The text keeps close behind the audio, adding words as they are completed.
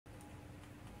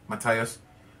Matthias,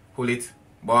 hold it.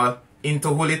 Ball into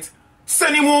hold it.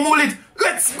 Send him home, hold it.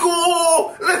 Let's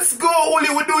go. Let's go, hold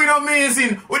it. We're doing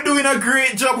amazing. We're doing a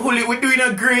great job, hold it. We're doing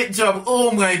a great job. Oh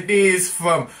my days,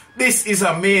 fam. This is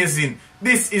amazing.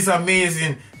 This is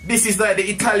amazing. This is like the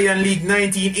Italian League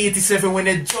 1987 when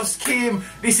they just came.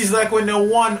 This is like when they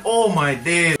won. Oh my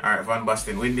days. Alright, Van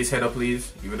Basten, win this header,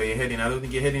 please. Even though your heading, I don't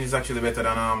think your heading is actually better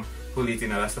than Gullit.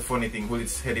 That's the funny thing.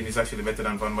 Gullit's heading is actually better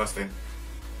than Van Basten.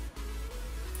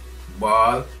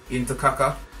 Ball into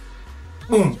Kaka.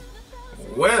 Boom.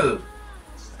 Well,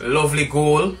 lovely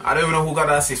goal. I don't even know who got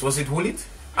the assist. Was it Gullit?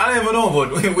 I don't even know,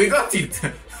 but we got it.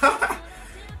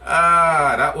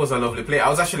 That was a lovely play. I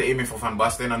was actually aiming for Van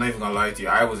Basten. I'm not even gonna lie to you.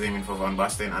 I was aiming for Van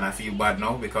Basten, and I feel bad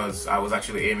now because I was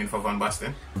actually aiming for Van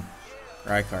Basten.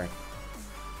 Right card.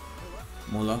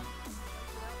 Muller.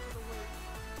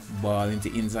 Ball into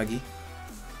Inzaghi.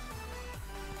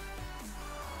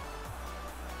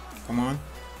 Come on.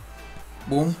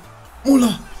 Boom.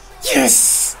 Muller.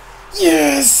 Yes!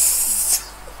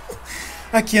 Yes!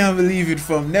 I can't believe it,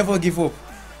 fam. Never give up.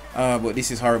 But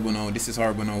this is horrible now. This is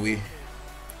horrible now. We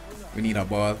need a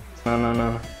ball.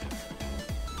 No.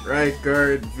 Right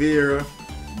guard, Vera.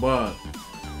 Ball.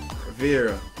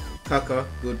 Vera. Kaka.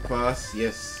 Good pass.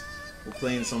 Yes. We're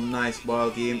playing some nice ball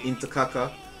game. Into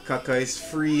Kaka. Kaka is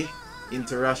free.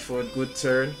 Into Rashford. Good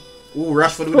turn. Ooh,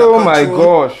 Rashford with a control. Oh my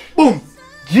gosh. Boom.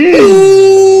 Jeez.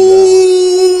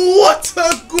 Ooh, what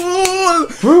a goal!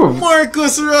 Bro.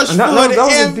 Marcus Rashford, that was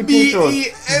a deep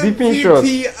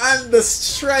MVP, and the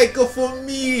striker for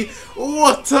me.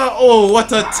 What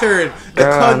a turn! The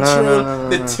control,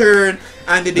 the turn,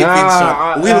 and the defense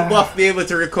shot. Will Buff be able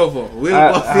to recover? Will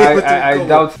Buff be able to recover? I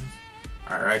doubt.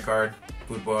 Alright, card.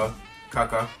 Good ball.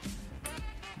 Kaka.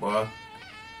 Ball.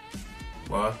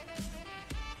 Ball.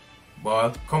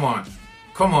 Ball. Come on.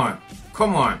 Come on.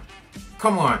 Come on.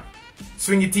 Come on.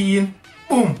 Swing it in.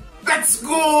 Boom. Let's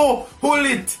go. Hold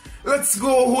it. Let's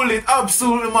go. Hold it.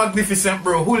 Absolutely magnificent,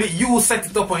 bro. Hold it. You set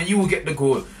it up and you get the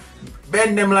goal.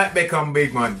 Bend them like Beckham,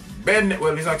 big man. Bend.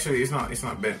 Well, it's not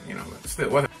bent, you know. But still,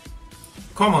 what?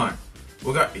 Come on.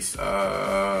 We got this.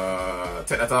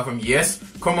 Take that off him. Yes.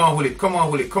 Come on, hold it. Come on,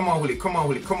 hold it. Come on, hold it. Come on,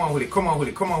 hold it. Come on, hold it. Come on, hold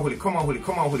it. Come on, hold it. Come on, hold it.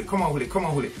 Come on, hold it. Come on, hold it. Come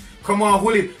on, hold it. Come on,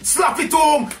 hold it. Slap it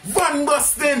home. Van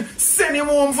Basten. Send him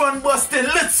home, Van Basten.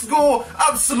 Let's go.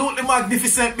 Absolutely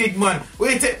magnificent, big man.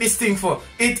 Where you take this thing for?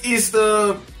 It is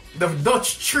the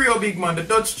Dutch trio, big man. The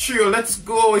Dutch trio. Let's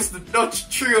go. It's the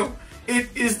Dutch trio. It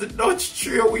is the Dutch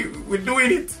trio. We're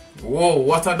doing it. Whoa,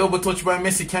 what a double touch by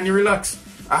Messi. Can you relax?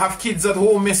 I have kids at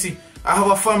home, Messi. I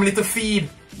have a family to feed.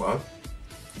 Ball.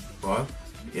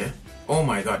 Yeah. Oh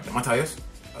my god. Matthias.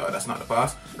 That's not the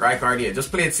pass. Right card here.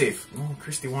 Just play it safe. Oh,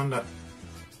 Christie won that.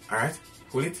 Alright.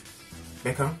 Hold it.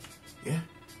 Beckham. Yeah.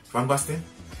 Van Basten.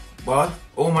 Ball.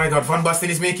 Oh my god. Van Basten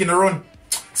is making a run.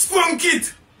 Spunk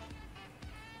it.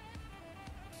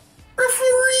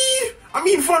 Referee. I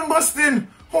mean Van Basten.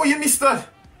 Oh, you missed that.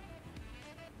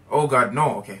 Oh god.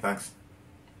 No. Okay. Thanks.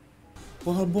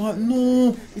 Ball,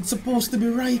 no, it's supposed to be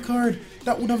right card.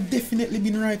 That would have definitely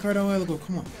been right card a while ago.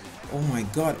 Come on. Oh my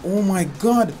god, oh my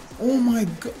god, oh my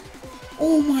god,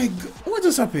 oh my god. What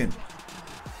just happened?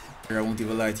 I won't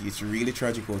even lie to you, it's really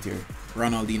tragic out here.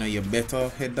 Ronaldinho, you better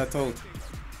head that out.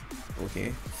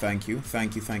 Okay, thank you,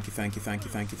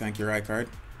 right card.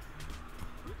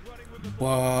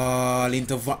 Ball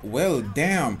into well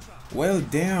damn.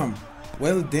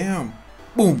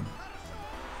 Boom.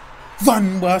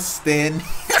 Van Basten.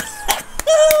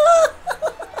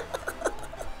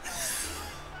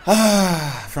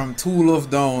 From Tool of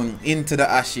Down into the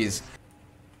ashes.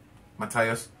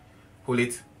 Matthias, hold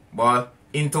it. Ball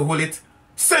into hold it.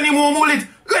 Send him home, hold it.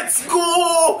 Let's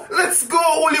go. Let's go,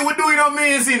 hold it. We're doing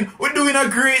amazing. We're doing a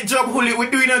great job, hold it. We're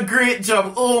doing a great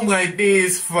job. Oh my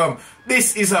days, fam.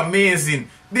 This is amazing.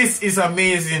 This is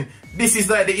amazing. This is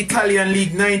like the Italian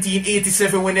League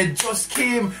 1987 when they just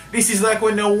came. This is like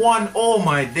when they won. Oh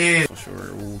my days. For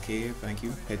sure. Okay, thank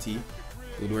you. Petty.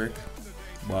 Good work.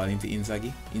 Ball into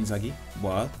Inzaghi. Inzaghi.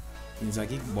 Ball.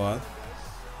 Inzaghi. Ball.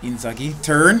 Inzaghi.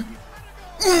 Turn.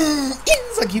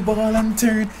 Inzaghi ball and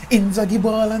turn. Inzaghi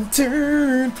ball and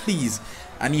turn. Please.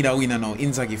 I need a winner now.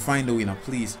 Inzaghi, find a winner,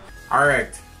 please.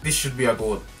 Alright. This should be a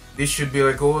goal. This should be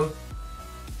a goal.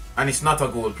 And it's not a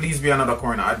goal. Please be another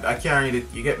corner. I can't read it.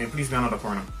 You get me? Please be another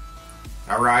corner.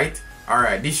 Alright.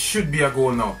 Alright. This should be a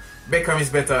goal now. Beckham is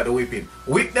better at the whipping.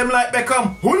 Whip them like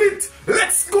Beckham. Hold it.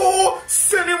 Let's go.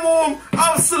 Send him home.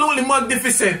 Absolutely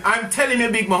magnificent. I'm telling you,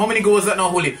 big man. How many goals that now,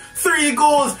 Holy? 3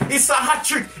 goals. It's a hat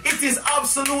trick. It is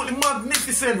absolutely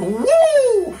magnificent.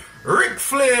 Woo! Ric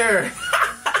Flair.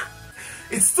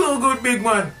 It's still good, big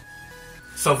man.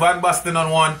 So Van Basten on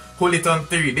 1, Gullit on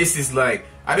 3. This is like,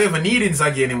 I don't even need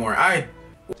Inzaghi anymore.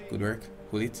 Good work.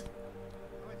 Gullit.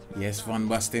 Yes, Van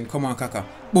Basten. Come on, Kaka.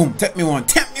 Boom. Take me one.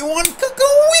 Take me one, Kaka.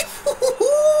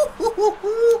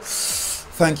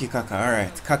 Thank you, Kaka.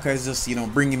 Alright. Kaka is just, you know,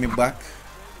 bringing me back.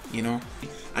 You know.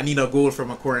 I need a goal from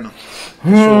a corner.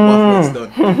 Show back what's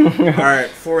done.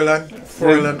 Alright,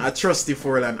 Forlan. I trust you,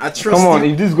 Forlan. I trust you. Come on,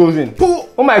 if this goes in.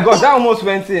 Oh my god, that almost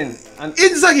went in. And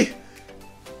Inzaghi!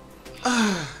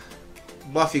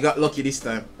 Buffy got lucky this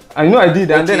time. I know I did,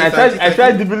 and then I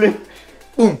tried dribbling.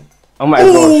 Boom. Oh my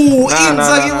god.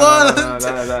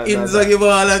 Inzaghi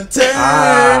ball and turn.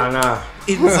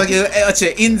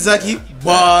 Inzaghi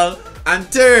ball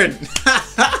and turn.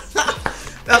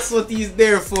 That's what he's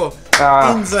there for.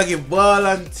 Inzaghi ball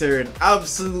and turn.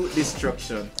 Absolute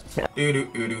destruction.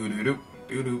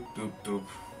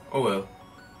 Oh well.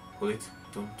 Pull it.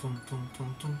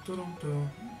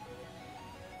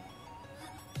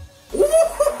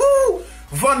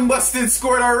 Van Basten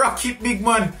scored a rocket, big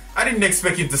man. I didn't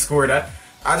expect him to score that.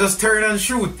 I just turn and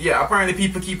shoot. Yeah, apparently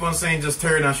people keep on saying just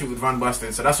turn and shoot with Van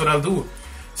Basten, so that's what I'll do.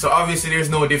 So obviously there's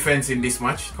no defense in this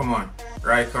match. Come on.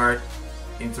 Right card.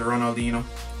 Into Ronaldinho.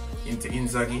 Into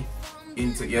Inzaghi.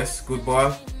 Into, yes, good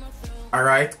ball.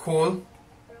 Alright, Cole.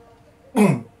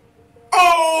 Boom.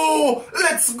 Oh!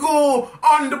 Let's go!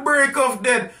 On the break of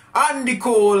death. Andy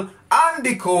Cole.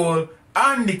 Andy Cole.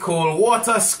 Andy Cole, what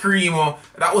a screamer.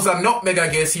 That was a nutmeg, I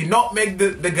guess. He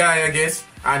nutmegged the guy, I guess.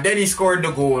 And then he scored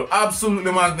the goal.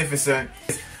 Absolutely magnificent.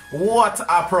 What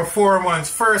a performance.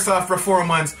 First half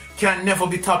performance can never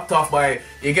be topped off by,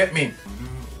 you get me?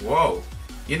 Whoa.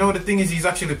 You know, the thing is, he's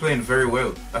actually playing very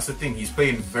well. That's the thing. He's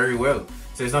playing very well.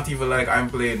 So it's not even like I'm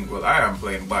playing, well, I am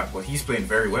playing bad, but he's playing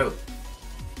very well.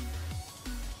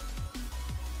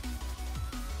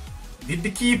 Did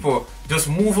the keeper just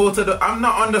move out of the... I'm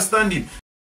not understanding.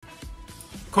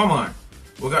 Come on.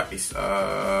 We got this. Take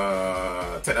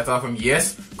that off him.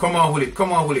 Yes. Come on, Hullet.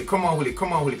 Come on, Hullet. Come on, Hullet.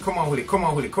 Come on, Hullet. Come on, Hullet. Come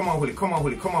on, Hullet. Come on, Hullet. Come on,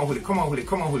 Hullet. Come on, Hullet. Come on, Hullet.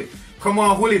 Come on, Hullet. Come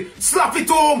on, Hullet. Slap it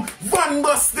home. Van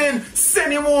Basten.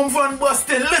 Send him home, Van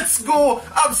Basten. Let's go.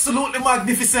 Absolutely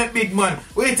magnificent, big man.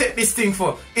 Where you take this thing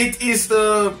for? It is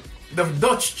the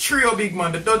Dutch trio, big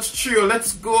man. The Dutch trio.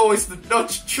 Let's go. It's the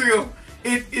Dutch trio.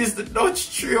 It is the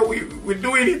Dutch trio. We're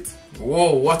doing it.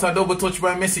 Whoa, what a double touch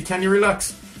by Messi. Can you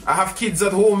relax? I have kids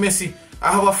at home, Messi.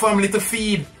 I have a family to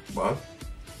feed. Ball.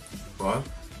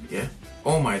 Yeah.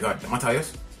 Oh my god.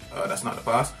 Matthias. That's not the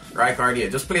pass. Right card, yeah.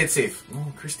 Just play it safe.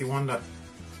 Oh, Christy won that.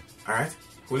 Alright.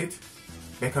 Pull it.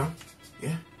 Beckham.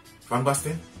 Yeah. Van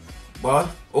Basten. Ball.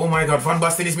 Oh my god. Van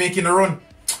Basten is making a run.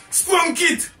 Spunk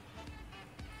it.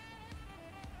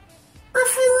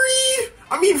 Referee.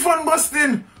 I mean Van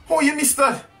Basten. Oh, you missed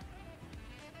that.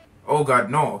 Oh god,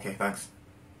 no. Okay, thanks.